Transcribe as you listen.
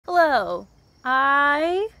So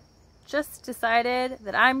I just decided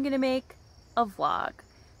that I'm gonna make a vlog.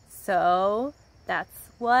 So that's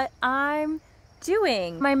what I'm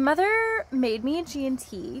doing. My mother made me a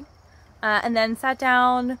G&T and then sat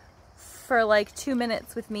down for like 2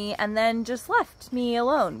 minutes with me and then just left me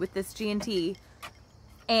alone with this G&T.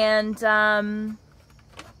 And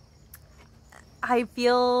I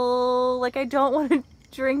feel like I don't want to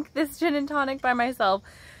drink this gin and tonic by myself.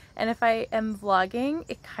 And if I am vlogging,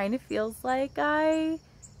 it kind of feels like I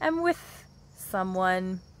am with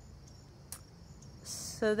someone.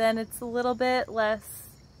 So then it's a little bit less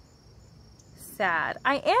sad.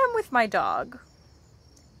 I am with my dog.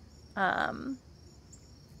 But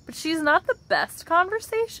she's not the best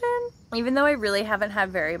conversation. Even though I really haven't had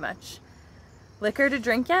very much liquor to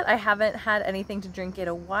drink yet, I haven't had anything to drink in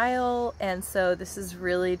a while. And so this is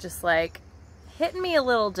really just like hitting me a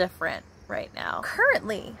little different right now.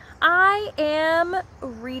 Currently, I am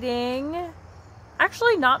reading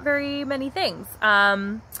actually not very many things.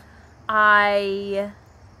 I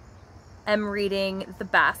am reading The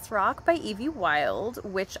Bass Rock by Evie Wyld,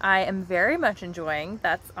 which I am very much enjoying.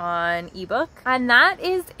 That's on ebook. And that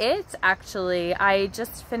is it, actually. I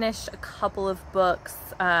just finished a couple of books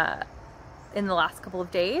in the last couple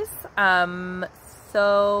of days. And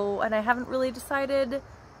I haven't really decided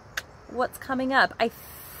what's coming up. I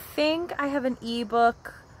think I have an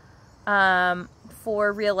ebook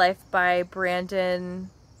for Real Life by Brandon,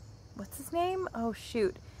 what's his name? Oh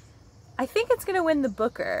shoot. I think it's gonna win the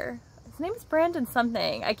Booker. His name is Brandon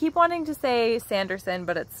something. I keep wanting to say Sanderson,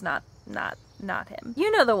 but it's not him.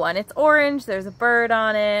 You know the one. It's orange. There's a bird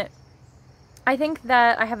on it. I think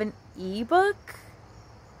that I have an ebook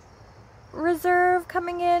reserve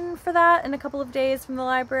coming in for that in a couple of days from the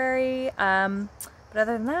library. But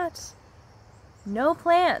other than that, no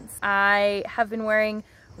plans. I have been wearing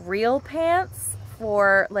real pants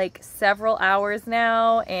for like several hours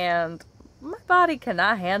now, and my body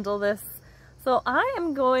cannot handle this. So I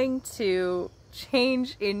am going to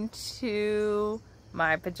change into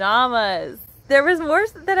my pajamas. There was more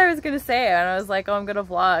that I was gonna say, and I was like, oh, I'm gonna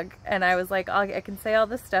vlog. And I was like, oh, I can say all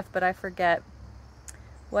this stuff, but I forget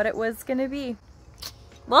what it was gonna be.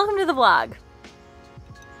 Welcome to the vlog.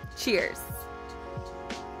 Cheers.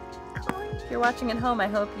 If you're watching at home, I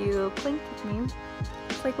hope you clink with me.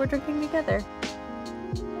 It's like we're drinking together.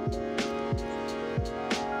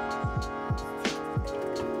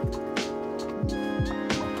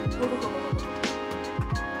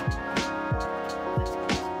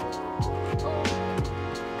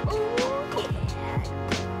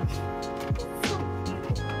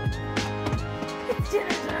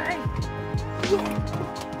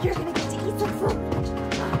 You're gonna get to eat some food.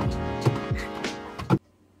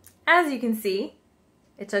 As you can see,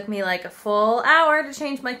 it took me like a full hour to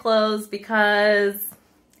change my clothes because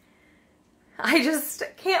I just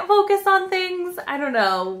can't focus on things. I don't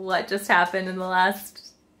know what just happened in the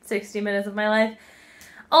last 60 minutes of my life.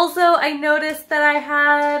 Also, I noticed that I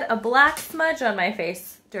had a black smudge on my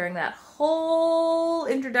face during that whole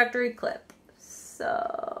introductory clip.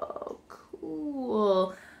 So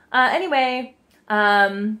cool. Anyway,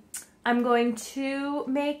 I'm going to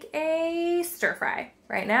make a stir fry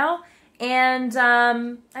right now. And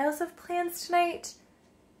I also have plans tonight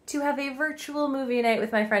to have a virtual movie night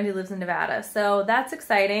with my friend who lives in Nevada. So that's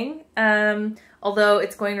exciting. Although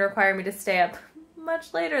it's going to require me to stay up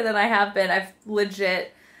much later than I have been. I've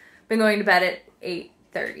legit been going to bed at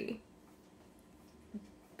 8:30.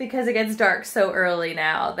 Because it gets dark so early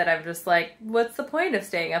now that I'm just like, what's the point of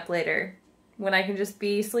staying up later when I can just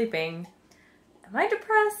be sleeping? Am I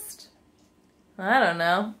depressed? I don't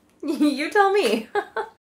know. You tell me.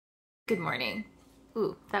 Good morning.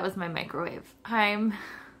 Ooh, that was my microwave. I'm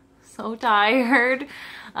so tired.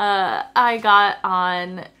 I got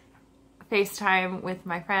on FaceTime with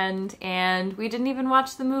my friend and we didn't even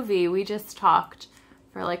watch the movie. We just talked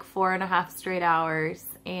for like 4.5 straight hours,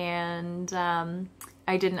 and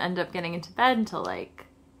I didn't end up getting into bed until like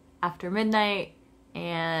after midnight,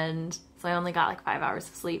 and so I only got like 5 hours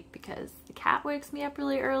of sleep because the cat wakes me up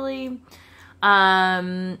really early.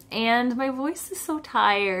 And my voice is so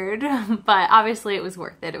tired, but obviously it was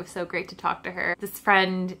worth it. It was so great to talk to her. This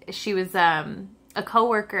friend, she was a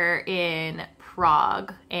coworker in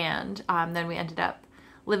Prague, and then we ended up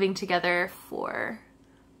living together for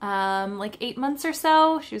like 8 months or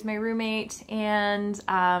so. She was my roommate, and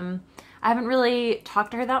I haven't really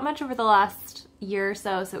talked to her that much over the last year or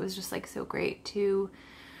so, so it was just like so great to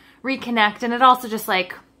reconnect. And it also just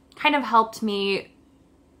like kind of helped me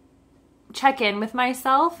check in with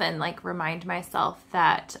myself and like remind myself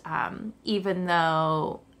that even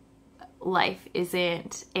though life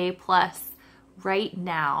isn't A+ right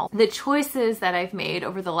now. The choices that I've made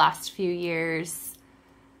over the last few years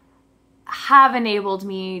have enabled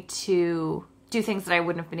me to do things that I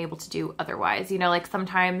wouldn't have been able to do otherwise. You know, like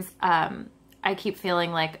sometimes I keep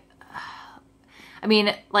feeling like, I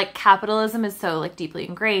mean, like capitalism is so like deeply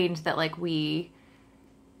ingrained that like we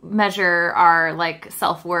measure our like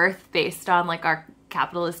self-worth based on like our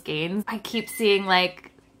capitalist gains. I keep seeing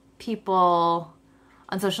like people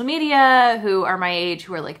on social media who are my age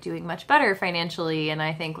who are like doing much better financially, and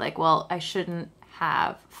I think like, well, I shouldn't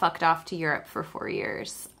have fucked off to Europe for 4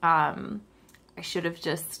 years. I should have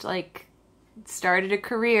just like started a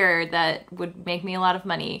career that would make me a lot of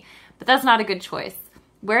money, but that's not a good choice.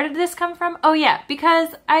 Where did this come from? Oh yeah, because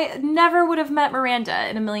I never would have met Miranda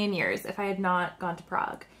in a million years if I had not gone to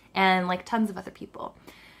Prague, and like tons of other people.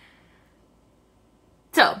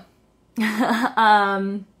 So,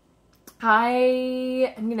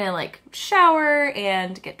 I am gonna like shower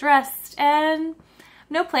and get dressed, and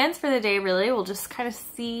no plans for the day really. We'll just kind of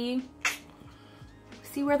see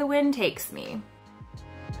where the wind takes me.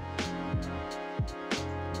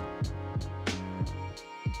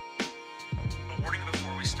 A warning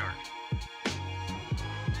before we start.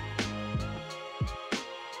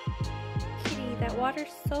 Kitty, that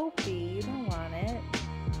water's soapy. You don't want it.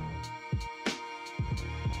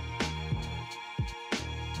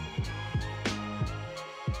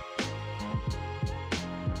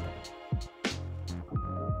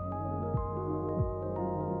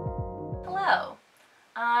 Hello.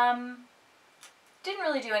 Didn't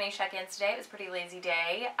really do any check-ins today. It was a pretty lazy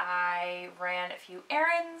day. I ran a few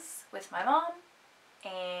errands with my mom,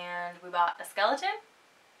 and we bought a skeleton,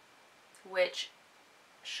 which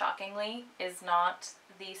shockingly is not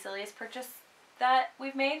the silliest purchase that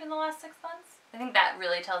we've made in the last 6 months. I think that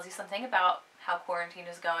really tells you something about how quarantine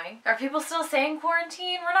is going. Are people still saying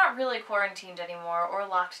quarantine? We're not really quarantined anymore or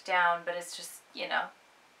locked down, but it's just, you know,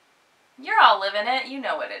 you're all living it, you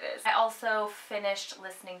know what it is. I also finished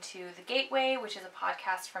listening to The Gateway, which is a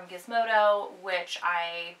podcast from Gizmodo, which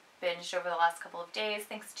I binged over the last couple of days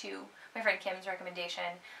thanks to my friend Kim's recommendation.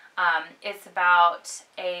 It's about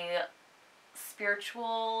a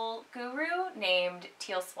spiritual guru named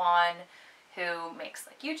Teal Swan who makes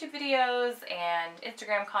like YouTube videos and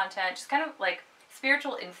Instagram content, just kind of like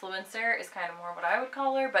spiritual influencer is kind of more what I would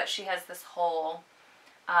call her, but she has this whole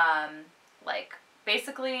like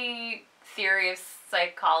basically theory of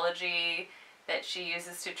psychology that she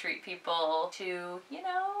uses to treat people to, you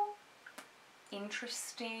know,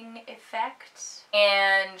 interesting effect.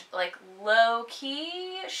 And like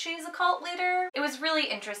low-key, she's a cult leader. It was really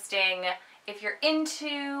interesting. If you're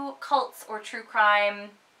into cults or true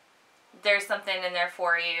crime, there's something in there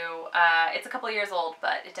for you. It's a couple years old,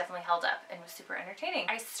 but it definitely held up and was super entertaining.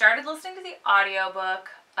 I started listening to the audiobook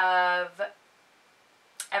of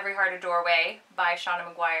Every Heart a Doorway by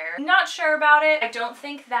Seanan McGuire. Not sure about it. I don't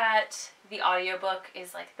think that the audiobook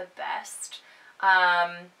is like the best.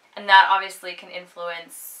 And that obviously can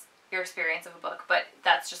influence your experience of a book, but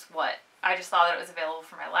that's just what, I just saw that it was available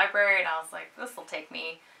from my library and I was like, this will take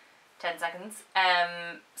me 10 seconds.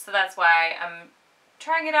 So that's why I'm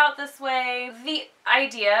trying it out this way. The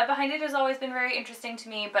idea behind it has always been very interesting to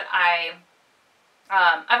me, but I've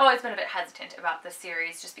always been a bit hesitant about this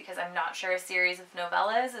series just because I'm not sure a series of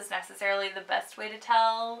novellas is necessarily the best way to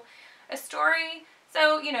tell a story.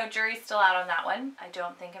 So, you know, jury's still out on that one. I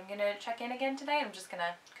don't think I'm gonna check in again today. I'm just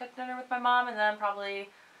gonna cook dinner with my mom and then probably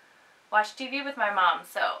watch TV with my mom.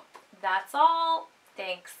 So that's all.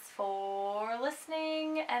 Thanks for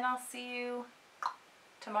listening, and I'll see you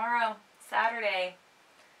tomorrow, Saturday.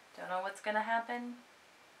 Don't know what's gonna happen.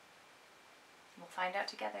 We'll find out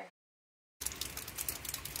together.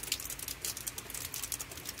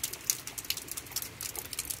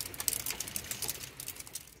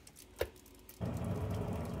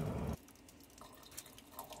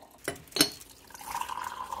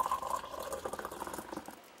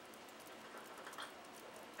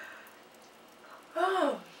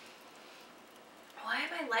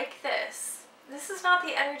 Like this. This is not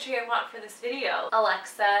the energy I want for this video.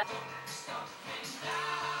 Alexa.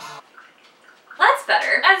 That's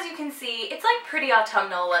better. As you can see, it's like pretty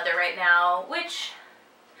autumnal weather right now, which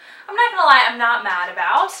I'm not gonna lie, I'm not mad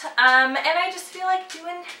about. And I just feel like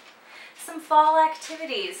doing some fall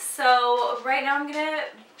activities. So right now I'm gonna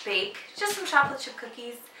bake just some chocolate chip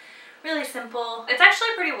cookies. Really simple. It's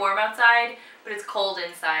actually pretty warm outside, but it's cold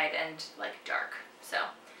inside and like dark. So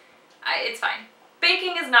it's fine.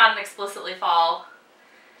 Baking is not an explicitly fall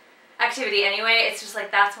activity anyway. It's just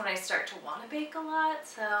like that's when I start to want to bake a lot.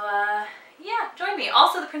 So yeah, join me.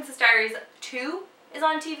 Also, The Princess Diaries 2 is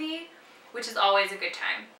on TV, which is always a good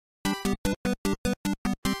time.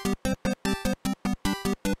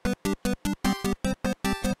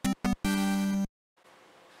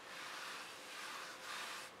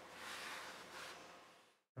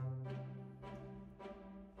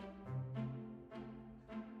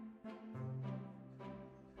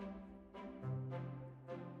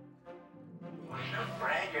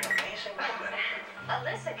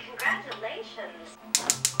 Alyssa, congratulations.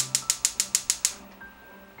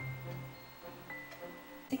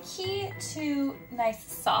 The key to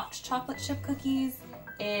nice soft chocolate chip cookies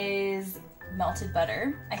is melted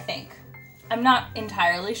butter, I think. I'm not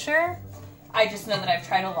entirely sure. I just know that I've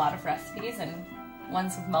tried a lot of recipes and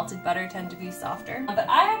ones with melted butter tend to be softer. But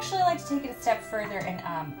I actually like to take it a step further and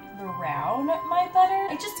brown my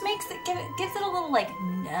butter. It just makes it, gives it a little like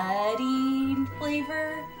nutty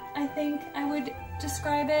flavor, I think I would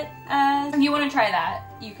describe it as. If you want to try that,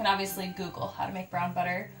 you can obviously Google how to make brown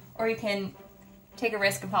butter, or you can take a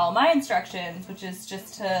risk and follow my instructions, which is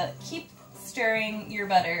just to keep stirring your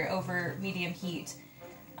butter over medium heat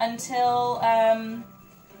until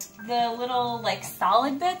the little like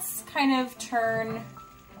solid bits kind of turn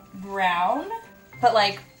brown, but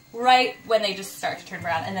like right when they just start to turn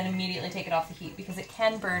brown, and then immediately take it off the heat because it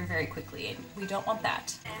can burn very quickly and we don't want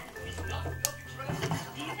that. Do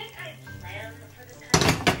you think I planned for this kind of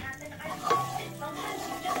thing to happen? I lost it. Sometimes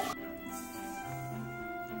you just...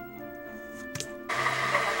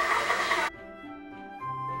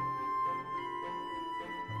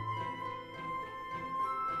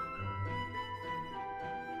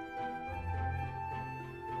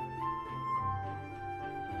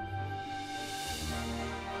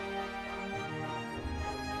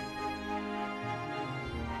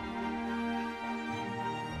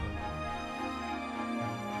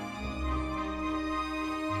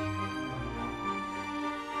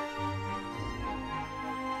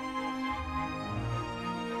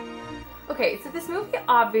 Okay, so this movie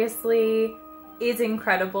obviously is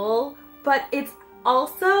incredible, but it's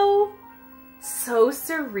also so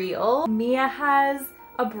surreal. Mia has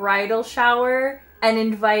a bridal shower and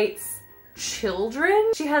invites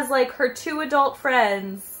children. She has like her 2 adult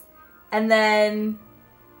friends and then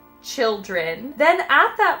children. Then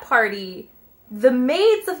at that party, the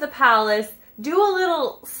maids of the palace do a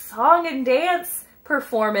little song and dance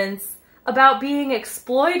performance about being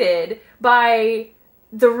exploited by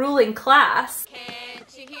the ruling class.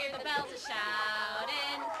 Can't you hear the bells are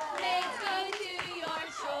shouting? Maids go to your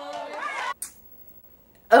shore.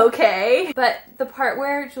 Okay. But the part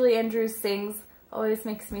where Julie Andrews sings always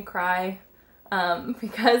makes me cry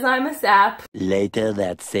because I'm a sap. Later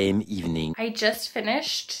that same evening. I just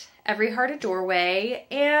finished Every Heart a Doorway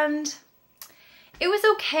and it was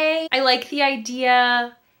okay. I like the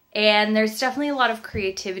idea and there's definitely a lot of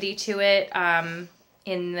creativity to it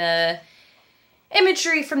in the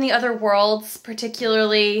imagery from the other worlds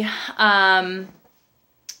particularly,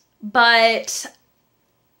 but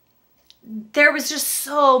there was just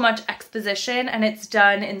so much exposition and it's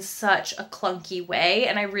done in such a clunky way,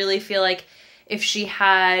 and I really feel like if she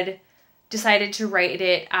had decided to write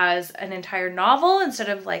it as an entire novel instead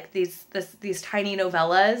of like these tiny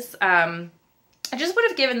novellas, I just would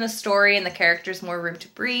have given the story and the characters more room to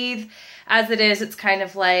breathe. As it is, it's kind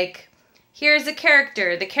of like, here's a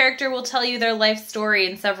character. The character will tell you their life story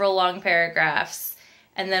in several long paragraphs.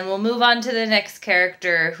 And then we'll move on to the next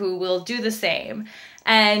character who will do the same.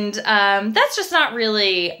 And that's just not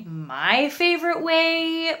really my favorite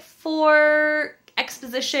way for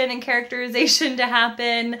exposition and characterization to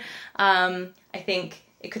happen. I think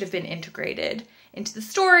it could have been integrated into the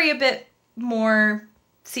story a bit more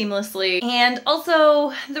seamlessly. And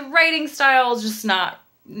also the writing style is just not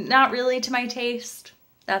really to my taste.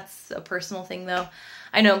 That's a personal thing though.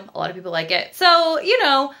 I know a lot of people like it. So, you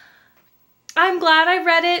know, I'm glad I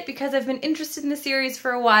read it because I've been interested in the series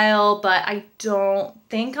for a while, but I don't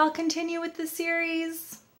think I'll continue with the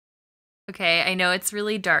series. Okay, I know it's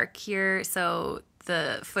really dark here, so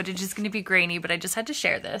the footage is going to be grainy, but I just had to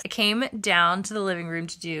share this. I came down to the living room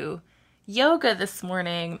to do yoga this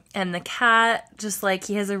morning, and the cat just like,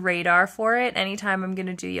 he has a radar for it. Anytime I'm going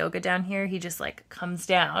to do yoga down here, he just like comes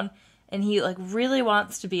down. And he like really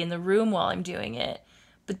wants to be in the room while I'm doing it.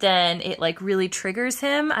 But then it like really triggers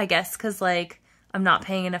him, I guess, because like I'm not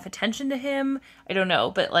paying enough attention to him. I don't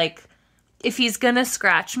know. But like if he's gonna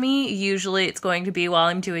scratch me, usually it's going to be while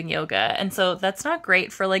I'm doing yoga. And so that's not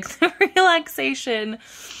great for like the relaxation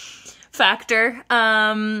factor.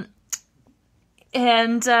 But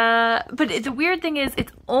the weird thing is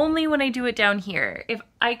it's only when I do it down here. If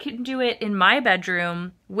I can do it in my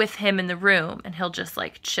bedroom with him in the room and he'll just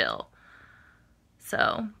like chill.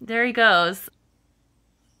 So there he goes.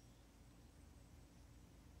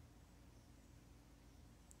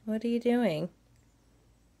 What are you doing?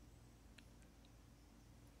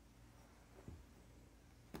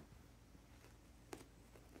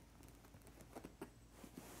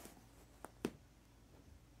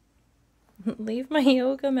 Leave my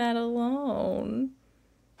yoga mat alone.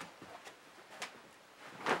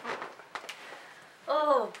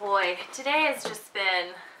 Oh boy, today has just been,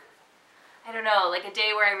 I don't know, like a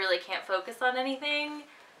day where I really can't focus on anything.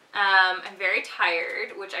 I'm very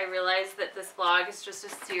tired, which I realize that this vlog is just a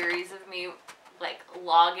series of me like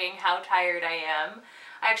logging how tired I am.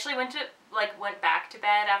 I actually went back to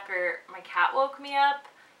bed after my cat woke me up,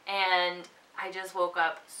 and I just woke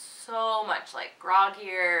up so much like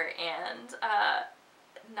groggier and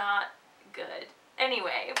not good.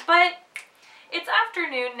 Anyway, but it's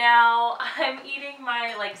afternoon now. I'm eating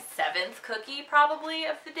my like 7th cookie probably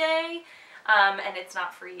of the day, and it's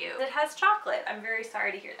not for you. It has chocolate. I'm very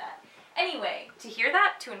sorry to hear that. Anyway, to hear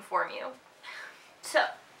that, to inform you. So,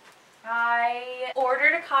 I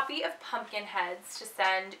ordered a copy of Pumpkinheads to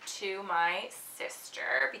send to my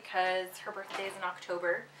sister because her birthday is in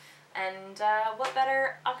October. And what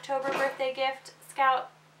better October birthday gift?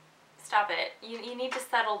 Scout, stop it. You need to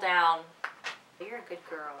settle down. You're a good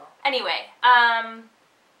girl. Anyway, and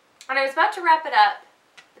I was about to wrap it up,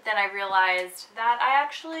 but then I realized that I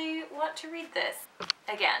actually want to read this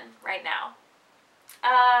again right now.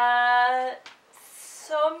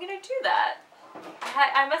 So I'm gonna do that.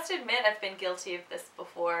 I must admit I've been guilty of this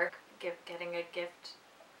before. Getting a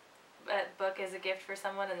book as a gift for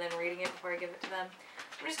someone and then reading it before I give it to them.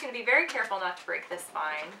 I'm just going to be very careful not to break this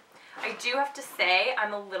spine. I do have to say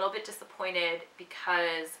I'm a little bit disappointed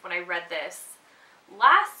because when I read this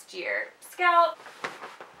last year, Scout,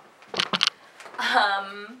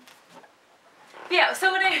 yeah,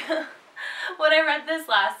 so when I read this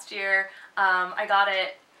last year, I got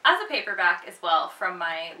it as a paperback as well from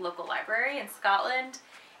my local library in Scotland,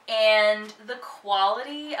 and the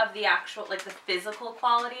quality of the actual, like the physical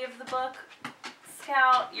quality of the book,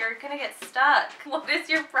 Scout, you're gonna get stuck. What is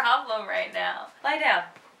your problem right now? Lie down.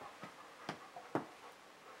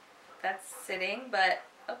 That's sitting, but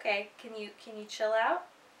okay, can you chill out?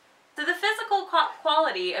 So the physical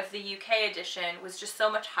quality of the UK edition was just so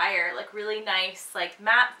much higher, like really nice, like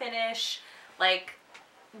matte finish, like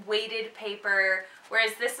weighted paper,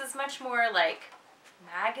 whereas this is much more like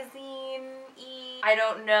magazine-y. I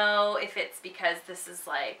don't know if it's because this is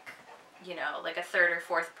like, you know, like a 3rd or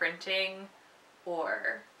 4th printing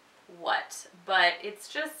or what, but it's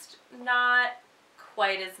just not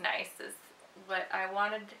quite as nice as what I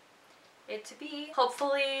wanted it to be.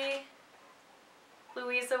 Hopefully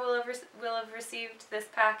Louisa will have received this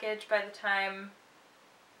package by the time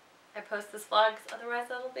I post this vlog, otherwise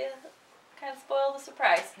that'll be kind of spoil the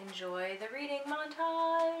surprise. Enjoy the reading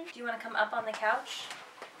montage. Do you want to come up on the couch?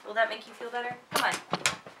 Will that make you feel better? Come on.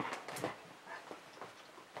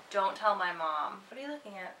 Don't tell my mom. What are you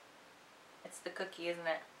looking at? It's the cookie, isn't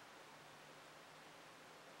it?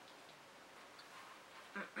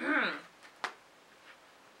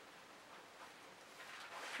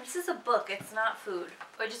 This is a book, it's not food.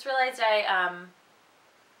 I just realized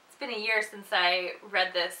it's been a year since I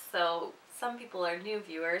read this, so some people are new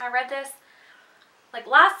viewers. I read this like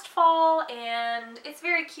last fall, and it's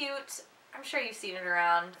very cute. I'm sure you've seen it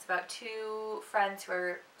around. It's about 2 friends who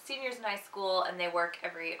are seniors in high school, and they work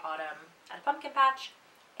every autumn at a pumpkin patch.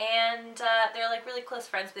 And they're like really close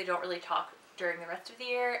friends, but they don't really talk during the rest of the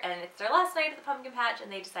year. And it's their last night at the pumpkin patch, and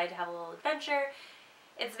they decide to have a little adventure.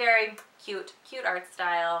 It's very cute art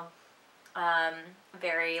style.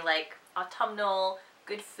 Very like autumnal,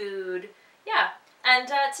 good food. Yeah. And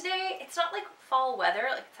today, it's not like fall weather,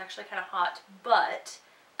 like it's actually kind of hot, but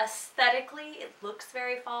aesthetically it looks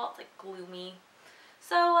very fall. It's like gloomy.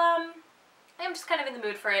 So I'm just kind of in the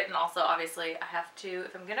mood for it, and also obviously I have to,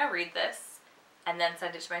 if I'm gonna read this and then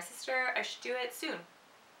send it to my sister, I should do it soon.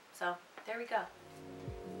 So there we go.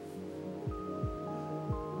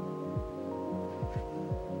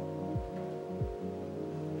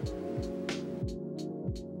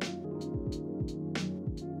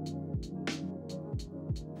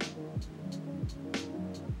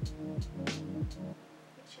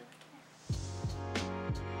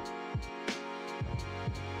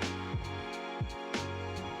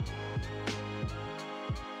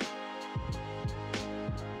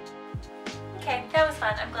 Okay, that was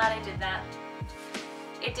fun. I'm glad I did that.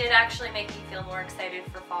 It did actually make me feel more excited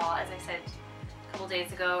for fall, as I said a couple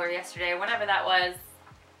days ago or yesterday, whenever that was.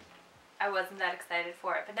 I wasn't that excited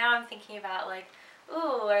for it, but now I'm thinking about like,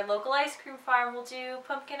 ooh, our local ice cream farm will do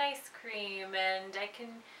pumpkin ice cream, and I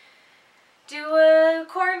can do a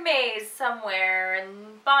corn maze somewhere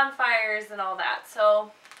and bonfires and all that.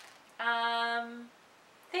 So,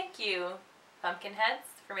 thank you, Pumpkinheads,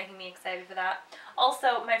 for making me excited for that.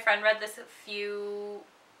 Also, my friend read this a few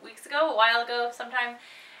weeks ago, a while ago sometime,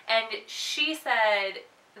 and she said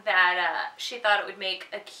that she thought it would make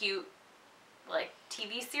a cute like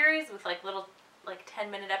TV series with like little like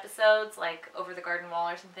 10-minute episodes, like Over the Garden Wall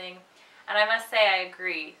or something. And I must say I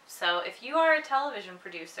agree. So if you are a television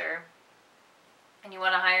producer and you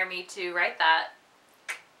want to hire me to write that,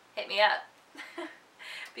 hit me up.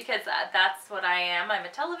 Because that's what I am. I'm a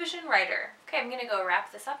television writer. Okay, I'm going to go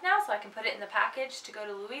wrap this up now so I can put it in the package to go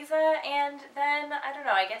to Louisa, and then, I don't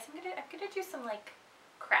know, I guess I'm gonna do some, like,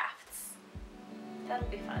 crafts. That'll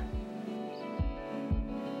be fun.